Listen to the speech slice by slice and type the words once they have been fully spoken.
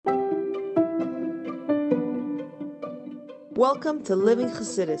Welcome to Living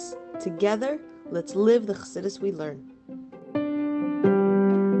Chassidus. Together, let's live the Chassidus we learn.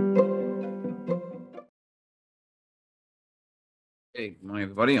 Hey, good morning,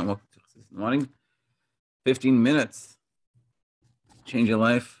 everybody, and welcome to Chassidus in the morning. 15 minutes. Change your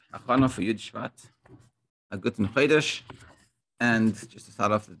life. Achana for Yud Shvat. A good Chodesh. And just to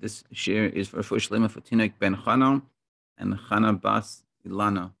start off, this share is for Refuah Shlema for Tinok Ben Chana and Chana Bas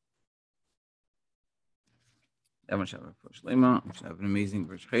Ilana. Everyone should have Refuah Shlema. We should have an amazing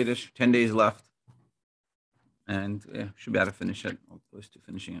Rosh Chodesh. 10 days left. And should be able to finish it, or close to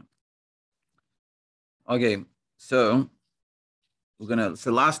finishing it. Okay, so it's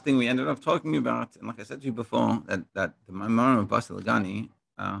the last thing we ended up talking about, and like I said to you before, that the Maimon of Bosi Legani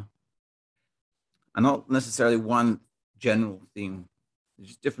are not necessarily one general theme. There's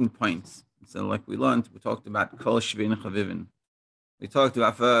just different points. So like we talked about Kol Shvin Chavivin. We talked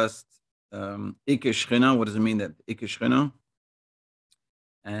about first Iker Shchina. What does it mean that Iker Shchina?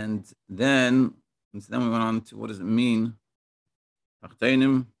 And then we went on to what does it mean?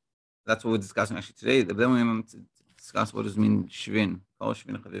 That's what we're discussing actually today. Then we went on to discuss what does it mean Shvin, Kol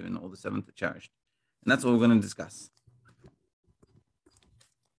Shvin Chavivin, all the seventh are cherished. And that's what we're going to discuss.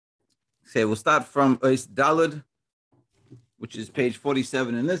 Okay, we'll start from Ois Daled, which is page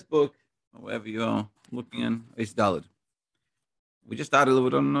 47 in this book, or wherever you are looking in, Ois Daled. We just started a little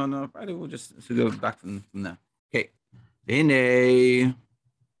bit on Friday. We'll just go back from there. Okay.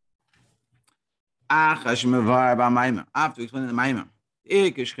 After explaining the Maimon, the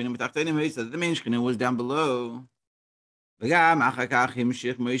main Shechina was down below. And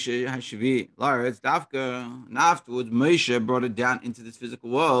afterwards, Moshe brought it down into this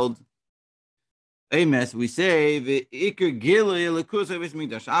physical world. Amos, we say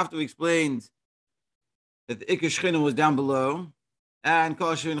after we explained that the Iker Shechina was down below, and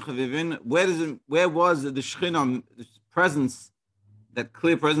Kol Shvin Chavivin, where was the Shechina, the presence, that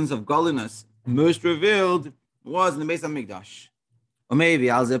clear presence of godliness, most revealed was in the Beis HaMikdash. Or maybe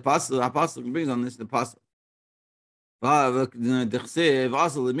as apostle brings on this the apostle. Shmei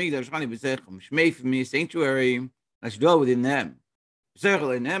for me sanctuary, I should dwell within them. So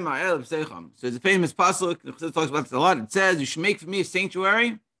it's a famous pasuk. It talks about this a lot. It says, "You should make for me a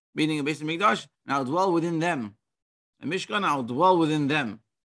sanctuary," meaning a Beis HaMikdash, and I'll dwell within them. A Mishkan, I'll dwell within them.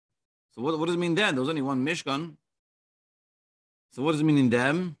 So what does it mean then? There was only one Mishkan. So what does it mean in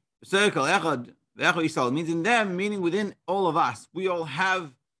them? It means in them, meaning within all of us. We all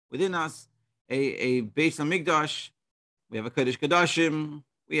have within us a Beis HaMikdash. We have a Kodesh Kodashim.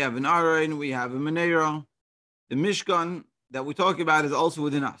 We have an Aron. We have a Menorah. The Mishkan that we talk about is also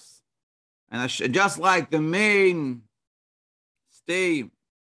within us. And just like the main stay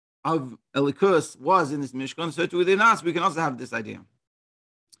of Elikus was in this Mishkan, so within us, we can also have this idea.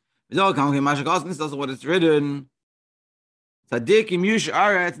 This is also what it's written. Tzadikim Yush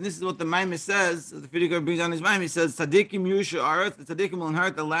Aretz, and this is what the Maimon says. The Fidikur brings on his Maimon. He says, Tzadikim Yush Aretz, the Tzadikim will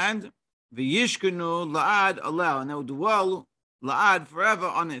inherit the land, V'yishkenu la'ad alel, and they will dwell la'ad forever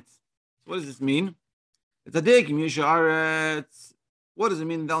on it. So what does this mean? The Tzadikim Yush Aretz. What does it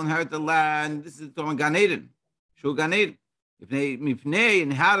mean they'll inherit the land? This is talking Gan Eden. Shul Gan Eden. Mipnei,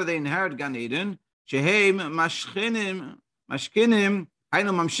 and how do they inherit Gan Eden? Sheheim mashkinim.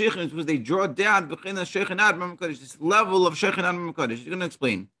 Because they draw down this level of Shechinat Kodesh. He's going to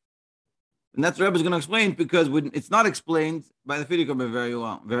explain. And that's what Rebbe is going to explain, because it's not explained by the Fidikur very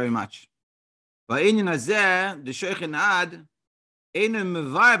well, very much. The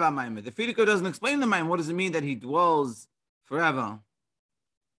Fidikur doesn't explain the Maimon. What does it mean that he dwells forever?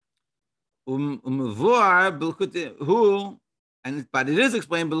 But it is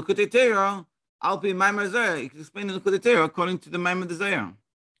explained Alpi Maimon Zayah. You can explain in the Kudatera according to the Maimon Zayah.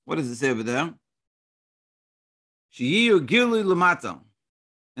 What does it say over there? Sheyiyu Gilu Lamata.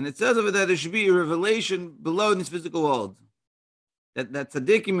 And it says over there should be a revelation below in this physical world. That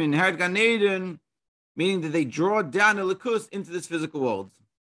Tzadikim inherit Gan Eden, meaning that they draw down a Likus into this physical world.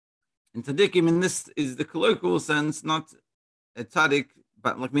 And Tzadikim in this is the colloquial sense, not a Tzadik,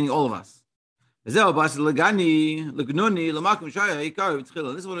 but like meaning all of us. This is what it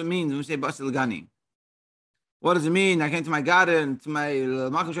means when we say Bosi Legani. What does it mean? I came to my garden, to my to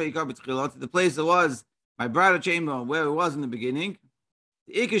the place that was my bridal chamber, where it was in the beginning.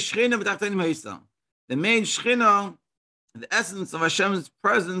 The main Shechina, the essence of Hashem's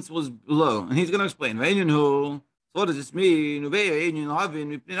presence was below. And he's going to explain. So what does this mean? And need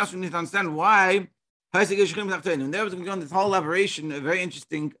to understand why. And there was going on this whole elaboration, a very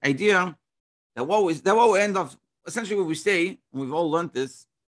interesting idea. That what we end up, essentially what we say, and we've all learned this,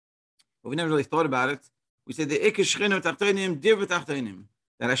 but we never really thought about it. We say the Iker Shechina Tachtonim, Dir V'Tachtonim,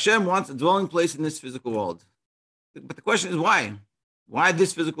 that Hashem wants a dwelling place in this physical world. But the question is why? Why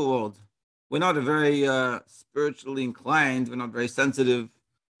this physical world? We're not a very spiritually inclined. We're not very sensitive.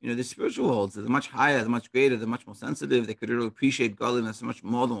 The spiritual worlds are much higher, they're much greater, they're much more sensitive. They could really appreciate godliness much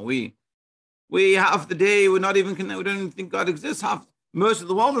more than we. We half the day we don't even think God exists. Most of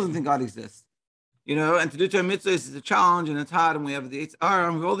the world doesn't think God exists. And to do Torah mitzvahs is a challenge and it's hard, and we have the Eitzar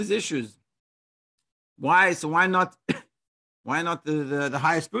and we have all these issues. Why? So why not? Why not the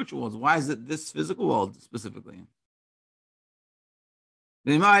higher spiritual worlds? Why is it this physical world specifically?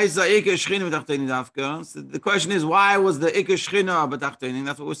 So the question is, why was the Ikar Shechina b'tachteinin?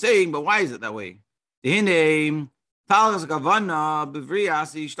 That's what we're saying, but why is it that way? The whole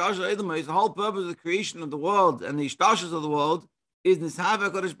purpose of the creation of the world and the ishtashus of the world is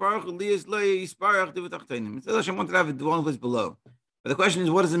Nishava Kodesh Baruch Hu liyas lo yisparach b'tachteinin. It says Hashem wanted to have a dwelling place below. But the question is,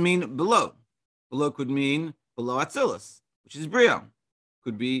 what does it mean below? Below could mean below Atzilus, which is Bria.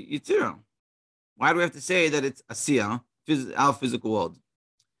 Could be Yitzira. Why do we have to say that it's Asiyah, our physical world?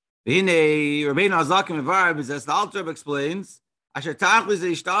 The Alter Rebbe explains, the Alter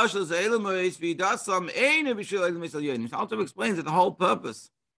Rebbe explains that the whole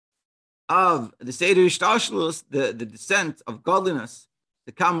purpose of the Seder Ishtashlos, the descent of godliness,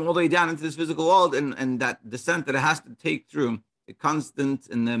 to come all the way down into this physical world, and that descent that it has to take through, the constant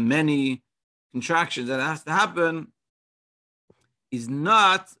and the many contractions that it has to happen, is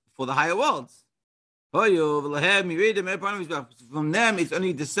not for the higher worlds. From them, it's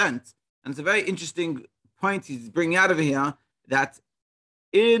only descent. And it's a very interesting point he's bringing out of here, that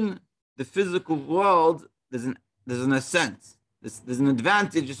in the physical world, there's an ascent. There's an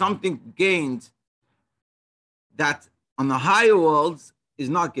advantage, something gained that on the higher worlds is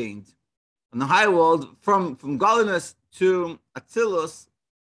not gained. On the higher world, from godliness to Atzilus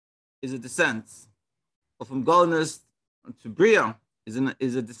is a descent. Or from godliness to Bria is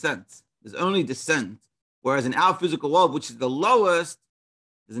a descent. There's only descent. Whereas in our physical world, which is the lowest,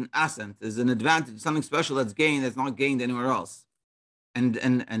 there's an ascent. There's an advantage, something special that's gained that's not gained anywhere else. And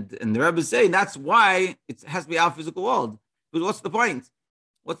the Rebbe is saying that's why it has to be our physical world. Because what's the point?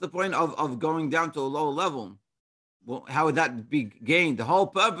 What's the point of going down to a lower level? Well, how would that be gained? The whole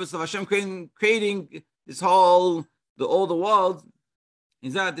purpose of Hashem creating this all the world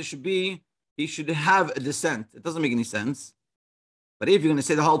is that he should have a descent. It doesn't make any sense. But if you're going to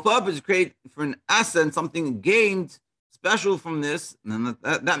say the whole purpose is create for an ascent, something gained special from this, then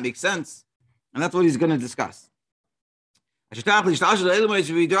that makes sense. And that's what he's going to discuss. It's not for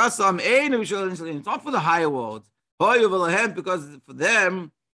the higher world. Because for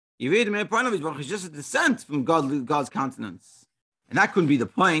them, you read it's just a descent from God's countenance. And that couldn't be the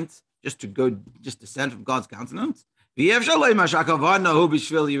point, just descend from God's countenance. You can't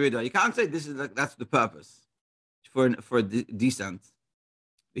say that's the purpose for a descent.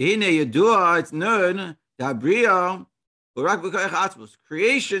 It's known that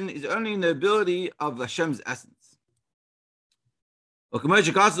creation is only in the ability of Hashem's essence. Over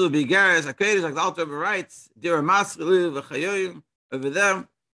there,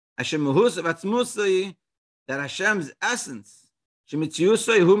 that Hashem's essence,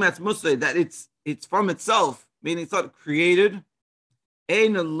 that it's from itself, meaning it's not created.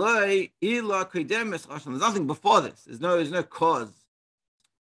 There's nothing before this. There's no cause.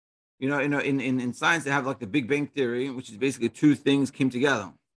 In science they have like the Big Bang theory, which is basically two things came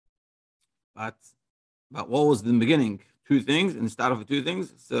together. But what was in the beginning? Two things, and start off with two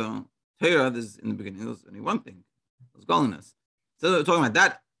things. So Torah, there's in the beginning, there's only one thing. It was godliness. So we're talking about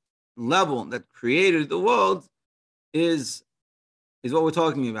that level that created the world is what we're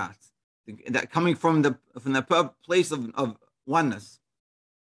talking about. That coming from the place of oneness.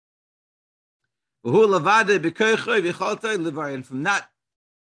 And from that,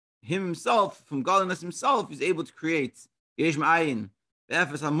 himself, from godliness himself, is able to create from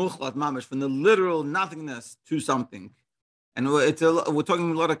the literal nothingness to something. And we're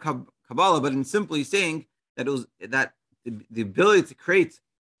talking a lot of Kabbalah, but in simply saying that it was that the ability to create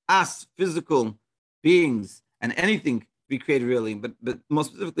us physical beings and anything to be created really, but more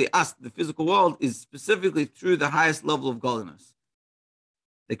specifically us, the physical world, is specifically through the highest level of godliness.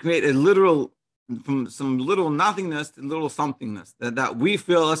 They create a literal, from some little nothingness to little somethingness, that we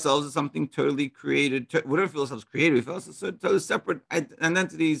feel ourselves as something totally created. We don't feel ourselves created. We feel ourselves totally separate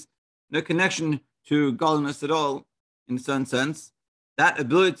identities, no connection to godliness at all, in a certain sense. That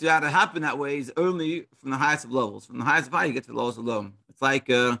ability to have to happen that way is only from the highest of levels. From the highest of high, you get to the lowest of low. It's like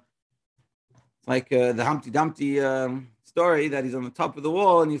the Humpty Dumpty story that he's on the top of the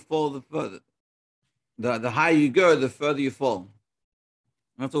wall and you fall the further. The higher you go, the further you fall.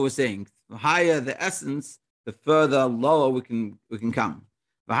 That's what we're saying. The higher the essence, the further lower we can come.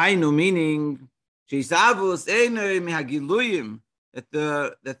 V'hainu meaning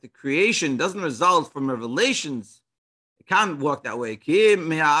that the creation doesn't result from revelations. It can't work that way.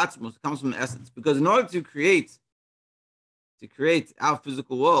 It comes from the essence. Because in order to create our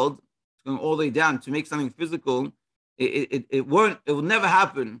physical world, going all the way down to make something physical, it will never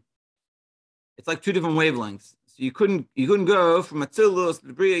happen. It's like two different wavelengths. So you couldn't go from Atzilus,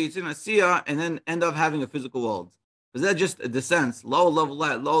 Bria, Yitzin, Asiya, and then end up having a physical world. Because that's just a descent, low level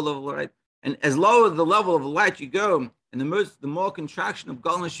light. And as low as the level of light you go, and the more contraction of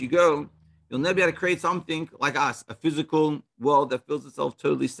godliness you go, you'll never be able to create something like us, a physical world that feels itself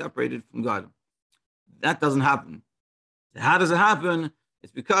totally separated from God. That doesn't happen. How does it happen?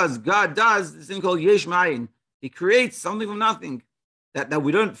 It's because God does this thing called Yesh Ma'ayin. He creates something from nothing that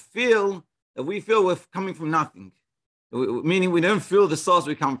we don't feel, that we feel we're coming from nothing. Meaning we don't feel the source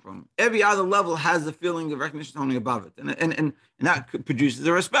we come from. Every other level has the feeling of recognition of something above it. And that produces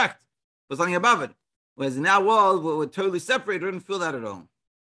a respect for something above it. Whereas in our world, we're totally separated, we don't feel that at all.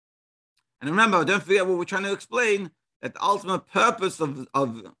 And remember, don't forget what we're trying to explain, that the ultimate purpose of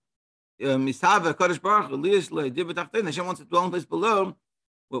Misava, Kodesh Baruch Hu, Hashem wants to dwell in a place below.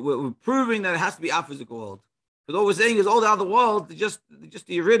 We're proving that it has to be our physical world. Because all we're saying is all the other world, they're just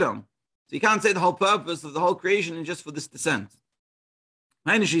the Yeridam. So you can't say the whole purpose of the whole creation is just for this descent.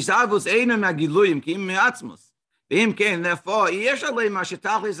 Therefore, it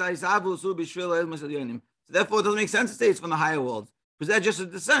doesn't make sense to say it's from the higher worlds, because they're just a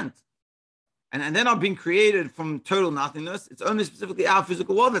descent. And they're not being created from total nothingness. It's only specifically our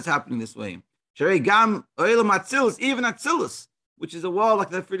physical world that's happening this way. Even Atzilus, which is a world, like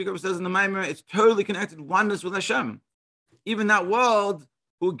the Friedrich Rebbe says in the Maimer, it's totally connected oneness with Hashem. Even that world,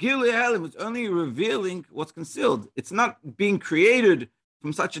 it's only revealing what's concealed. It's not being created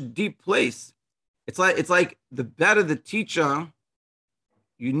from such a deep place. It's like the better the teacher,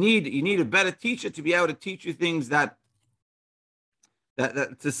 you need a better teacher to be able to teach you things that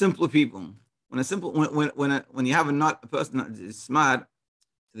to simpler people. When you have a person that is smart,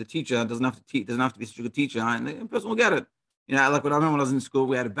 the teacher doesn't have to be such a good teacher, and the person will get it. Like when I remember when I was in school,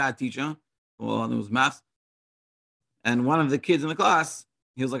 we had a bad teacher, well, it was maths, and one of the kids in the class,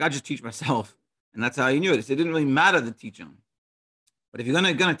 he was like, I just teach myself. And that's how he knew it. So it didn't really matter the teacher. But if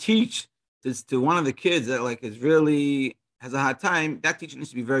you're gonna teach this to one of the kids that has a hard time, that teacher needs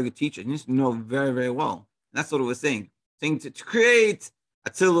to be a very good teacher. He needs to know very, very well. And that's what it was saying. Saying to create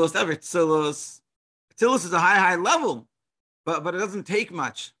Atzilus, every Atzilus is a high level, but it doesn't take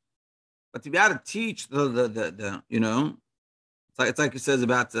much. But to be able to teach it's like it says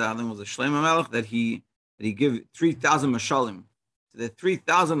about I think it was a Shlomo Melech that he give 3,000 mashalim. So the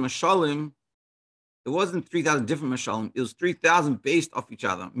 3,000 mashalim, it wasn't 3,000 different mashalim. It was 3,000 based off each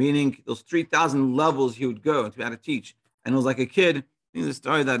other, meaning those 3,000 levels he would go to be able to teach. And it was like a kid. I think the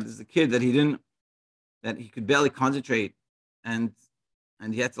story that there's a kid that he could barely concentrate, and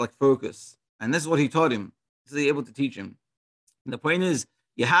he had to focus. And this is what he taught him. This is able to teach him. And the point is,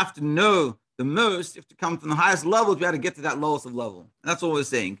 you have to know the most. You have to come from the highest level to be able to get to that lowest of level. And that's what we're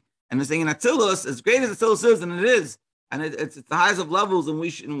saying. And we're saying in Atzilus, as great as Atzilus is, and it is, and it's the highest of levels, and we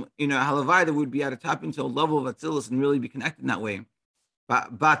should, Halavai, that would be able to tap into a level of Atzilus and really be connected in that way.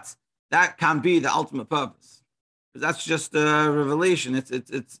 But that can't be the ultimate purpose, because that's just a revelation.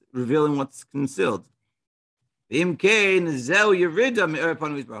 It's revealing what's concealed. And therefore,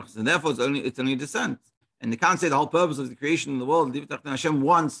 it's only descent. And they can't say the whole purpose of the creation of the world. Hashem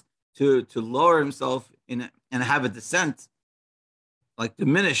wants to lower himself and have a descent, like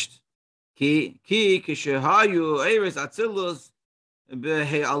diminished. Because when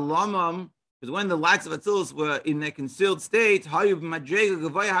the lights of Atzilus were in a concealed state,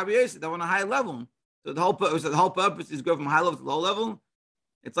 they're on a high level. So the whole purpose is go from high level to low level.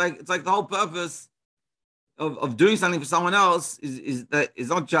 It's like the whole purpose of doing something for someone else is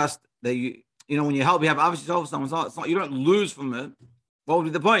not just that when you help, you have obviously to help someone. It's not you don't lose from it. What would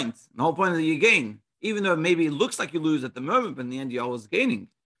be the point? The whole point is that you gain, even though maybe it looks like you lose at the moment, but in the end you're always gaining.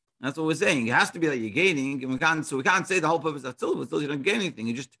 That's what we're saying. It has to be that you're gaining, and we can't say the whole purpose of Tzilus, until you don't gain anything.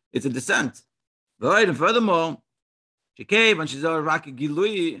 It's a descent. Right, and furthermore, and she's a Raki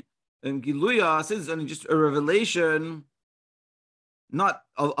Gilui, and Giluya, since it's only just a revelation, not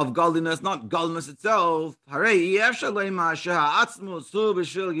of godliness, not godliness itself. You can't say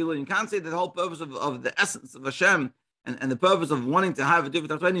that the whole purpose of the essence of Hashem and the purpose of wanting to have a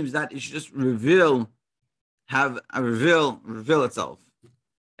different Tachtonim is that it should just reveal itself.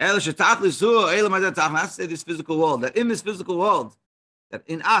 Has to say this physical world, that in this physical world, that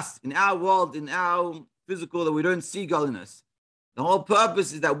in us, in our world, in our physical, that we don't see godliness. The whole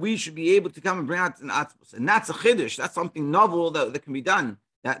purpose is that we should be able to come and bring out an atzmos. And that's a chiddush. That's something novel that can be done.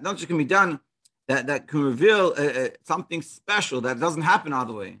 That not just can be done that can reveal something special that doesn't happen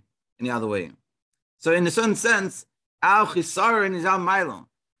any other way. So in a certain sense, our chisaron is our milo.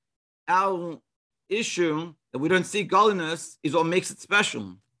 Our issue that we don't see godliness is what makes it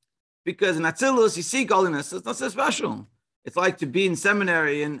special. Because in Atzilus, you see godliness, so it's not so special. It's like to be in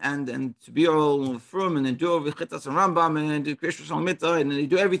seminary and to be all frum and then do Vichitas and Rambam and do Krishna Shalmita and you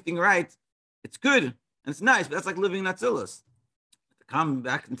do everything right. It's good and it's nice, but that's like living in Atzilus. To come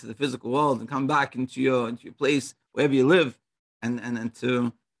back into the physical world and come back into your place wherever you live and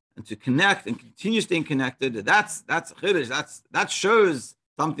to connect and continue staying connected. That's a chiddush. That shows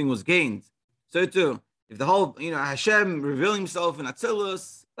something was gained. So too, if the whole Hashem revealing Himself in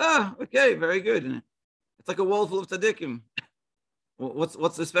Atzilus. Okay, very good. It's like a wall full of tzaddikim. What's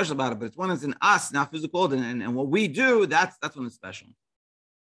so special about it? But it's when it's in us, in our physical world, and what we do, that's when it's special.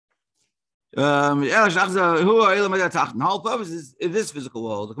 The whole purpose is in this physical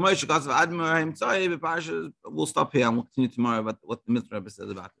world. We'll stop here and we'll continue tomorrow about what the Rebbe says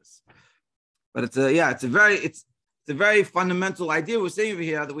about this. But it's a very fundamental idea we're saying over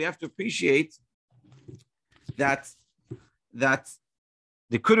here that we have to appreciate that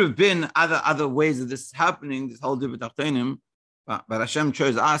there could have been other ways of this happening, this whole Dibur Tachtonim, but Hashem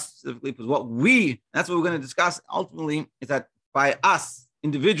chose us specifically because that's what we're going to discuss ultimately, is that by us,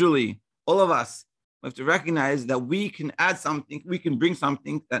 individually, all of us, we have to recognize that we can add something, we can bring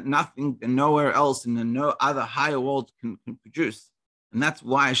something that nothing and nowhere else in no other higher world can produce. And that's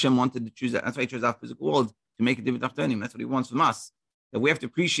why Hashem wanted to choose that. That's why He chose our physical world to make a Dibur Tachtonim. That's what He wants from us. That we have to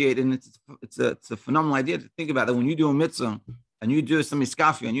appreciate, and it's a phenomenal idea to think about that when you do a mitzvah, and you do some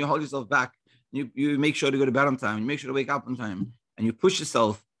iskafi, and you hold yourself back, you make sure to go to bed on time, and you make sure to wake up on time, and you push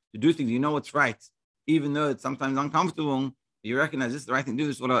yourself to do things, you know what's right, even though it's sometimes uncomfortable, you recognize this is the right thing to do,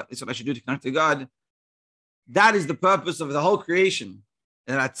 this is what I should do to connect to God. That is the purpose of the whole creation.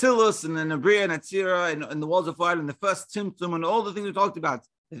 And Atzilus, and then Abriya, and Atzira, and the walls of fire, and the first Tzimtzum, and all the things we talked about.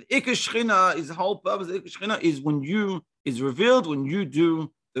 The Ikar Shechina is the whole purpose. The Ikar Shechina is revealed when you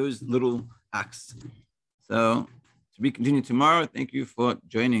do those little acts. So, to be continued tomorrow. Thank you for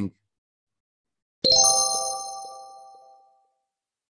joining.